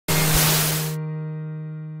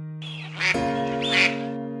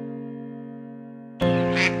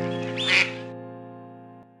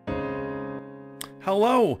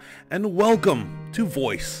Hello and welcome to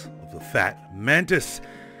Voice of the Fat Mantis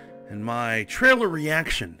and my trailer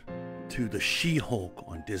reaction to the She-Hulk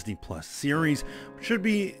on Disney Plus series, which should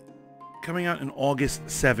be coming out on August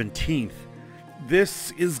 17th.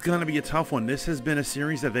 This is gonna be a tough one. This has been a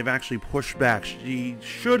series that they've actually pushed back. She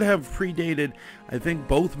should have predated, I think,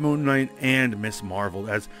 both Moon Knight and Miss Marvel,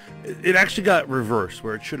 as it actually got reversed,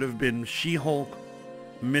 where it should have been She-Hulk,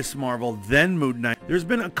 Miss Marvel, then Moon Knight. There's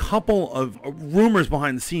been a couple of rumors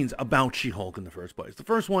behind the scenes about She-Hulk in the first place. The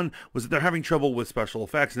first one was that they're having trouble with special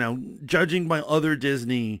effects. Now, judging by other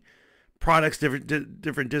Disney products,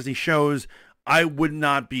 different Disney shows, I would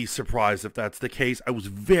not be surprised if that's the case. I was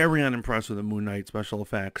very unimpressed with the Moon Knight special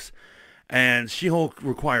effects, and She-Hulk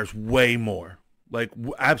requires way more. Like,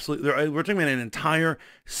 absolutely, we're talking about an entire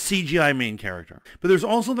CGI main character. But there's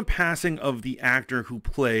also the passing of the actor who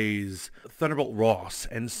plays Thunderbolt Ross.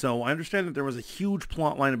 And so I understand that there was a huge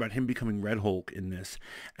plot line about him becoming Red Hulk in this.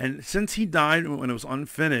 And since he died when it was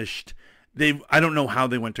unfinished, I don't know how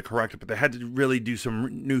they went to correct it, but they had to really do some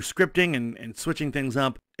new scripting and switching things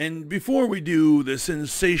up. And before we do the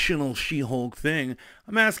sensational She-Hulk thing,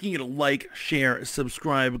 I'm asking you to like, share,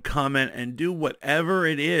 subscribe, comment, and do whatever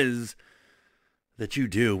it is that you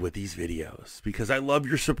do with these videos, because I love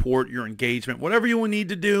your support, your engagement. Whatever you will need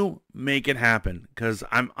to do, make it happen, because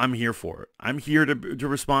I'm here for it. I'm here to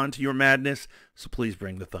respond to your madness, so please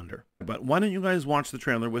bring the thunder. But why don't you guys watch the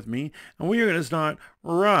trailer with me, and we are going to start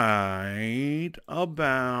right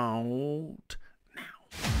about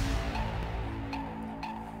now.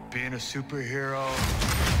 Being a superhero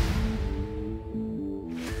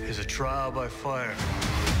is a trial by fire.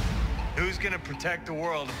 Who's gonna protect the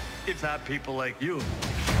world if not people like you?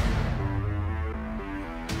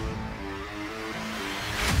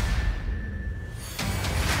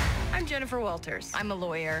 I'm Jennifer Walters. I'm a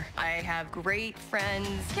lawyer. I have great friends.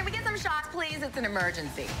 Can we get some shots, please? It's an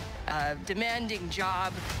emergency. A demanding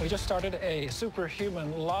job. We just started a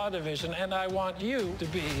superhuman law division, and I want you to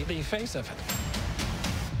be the face of it.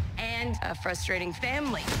 And a frustrating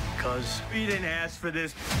family. Cause you didn't ask for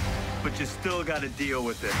this, but you still gotta deal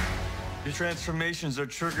with it. Your transformations are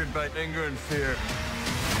triggered by anger and fear.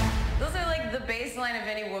 Those are like the baseline of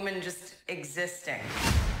any woman just existing.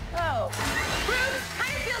 Oh. Bruce,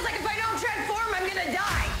 kind of feels like if I don't transform, I'm gonna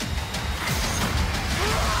die.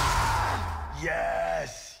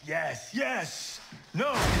 Yes, yes, yes.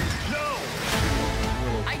 No, no.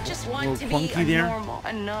 I just want to be a normal,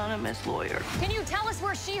 anonymous lawyer. Can you tell us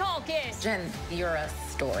where She-Hulk is? Jen, you're a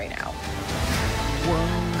story now.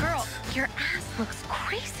 Girl, your ass looks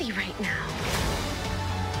crazy right now.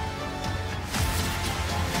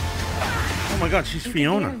 Oh my god, she's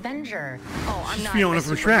Fiona. Avenger. Oh, I'm She's not Fiona a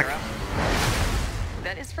from Shrek. superhero.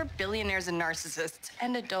 That is for billionaires and narcissists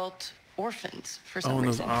and adult orphans for some Oh, and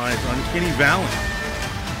those reason. eyes. Uncanny Valley.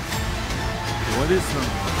 What is them?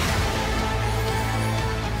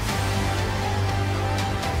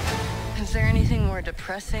 Is there anything more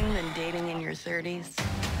depressing than dating in your 30s?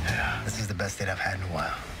 Yeah, this is the best date I've had in a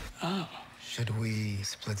while. Oh. Should we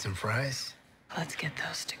split some fries? Let's get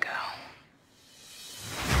those to go.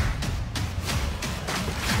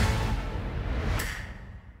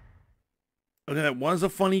 Okay, that was a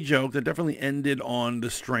funny joke. That definitely ended on the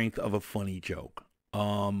strength of a funny joke.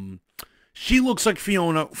 She looks like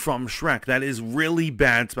Fiona from Shrek. That is really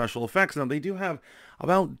bad special effects. Now, they do have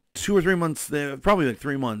about 2 or 3 months, probably like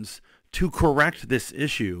 3 months, to correct this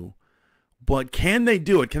issue. But can they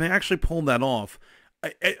do it? Can they actually pull that off?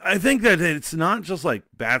 I think that it's not just like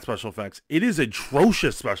bad special effects. It is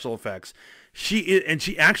atrocious special effects.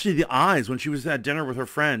 She actually, the eyes, when she was at dinner with her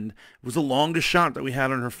friend, it was the longest shot that we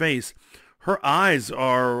had on her face. Her eyes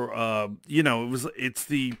are, it's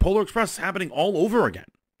the Polar Express happening all over again.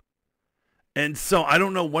 And so I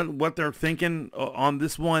don't know what they're thinking on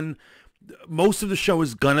this one. Most of the show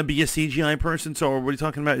is going to be a CGI person. So what are you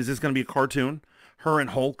talking about? Is this going to be a cartoon? Her and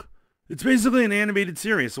Hulk? It's basically an animated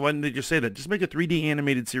series. So why didn't they just say that? Just make a 3D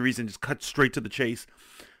animated series and just cut straight to the chase.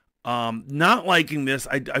 Not liking this.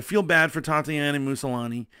 I feel bad for Tatiana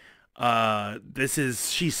Maslany.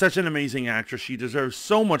 She's such an amazing actress. She deserves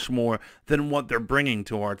so much more than what they're bringing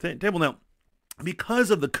to our table. Now,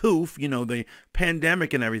 because of the coof, the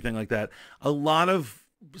pandemic and everything like that, a lot of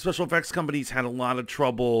special effects companies had a lot of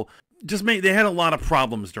trouble. They had a lot of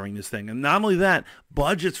problems during this thing. And not only that,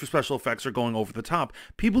 budgets for special effects are going over the top.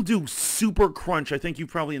 People do super crunch. I think you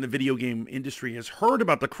probably in the video game industry has heard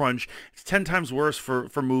about the crunch. It's 10 times worse for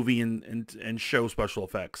movie and show special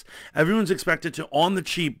effects. Everyone's expected to, on the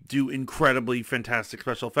cheap, do incredibly fantastic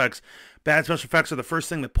special effects. Bad special effects are the first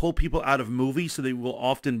thing that pull people out of movies, so they will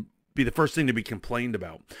often be the first thing to be complained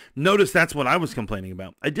about. Notice that's what I was complaining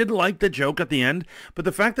about. I did like the joke at the end, but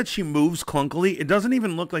the fact that she moves clunkily, it doesn't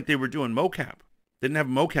even look like they were doing mocap. Didn't have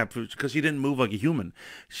mocap because she didn't move like a human.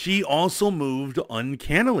 She also moved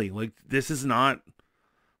uncannily. Like, this is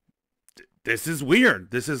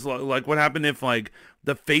weird. This is like what happened if like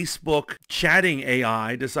the Facebook chatting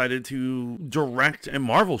AI decided to direct a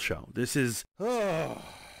Marvel show. This is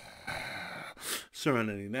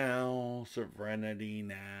Serenity now.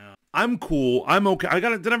 I'm cool. I'm okay.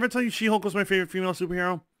 Did I ever tell you She-Hulk was my favorite female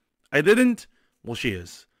superhero? I didn't? Well, she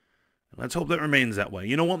is. Let's hope that remains that way.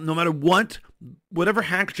 You know what? No matter whatever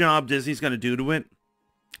hack job Disney's going to do to it,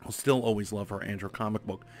 I'll still always love her and her comic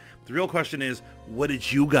book. The real question is, what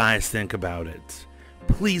did you guys think about it?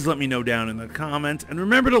 Please let me know down in the comments. And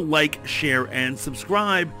remember to like, share, and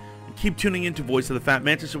subscribe. And keep tuning into Voice of the Fat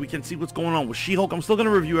Mantis so we can see what's going on with She-Hulk. I'm still going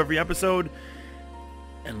to review every episode.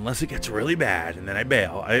 Unless it gets really bad and then I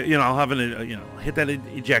bail. I'll have hit that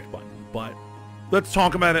eject button. But let's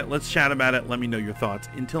talk about it. Let's chat about it. Let me know your thoughts.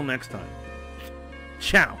 Until next time.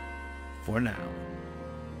 Ciao for now.